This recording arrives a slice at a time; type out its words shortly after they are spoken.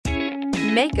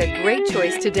Make a great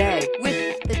choice today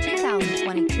with the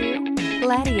 2022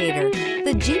 Gladiator.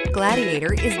 The Jeep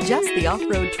Gladiator is just the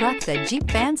off-road truck that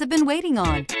Jeep fans have been waiting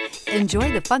on.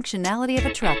 Enjoy the functionality of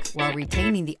a truck while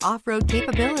retaining the off-road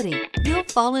capability. You'll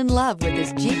fall in love with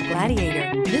this Jeep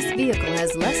Gladiator. This vehicle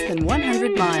has less than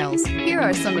 100 miles. Here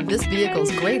are some of this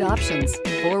vehicle's great options: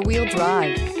 four-wheel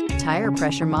drive, tire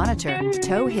pressure monitor,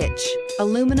 tow hitch,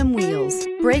 aluminum wheels,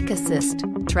 brake assist,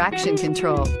 traction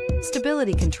control,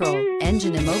 stability control,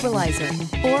 engine immobilizer,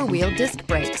 four-wheel disc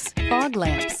brakes, fog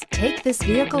lamps. Take this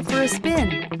vehicle for a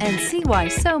spin and see why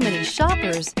so many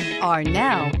shoppers are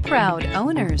now proud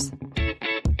owners.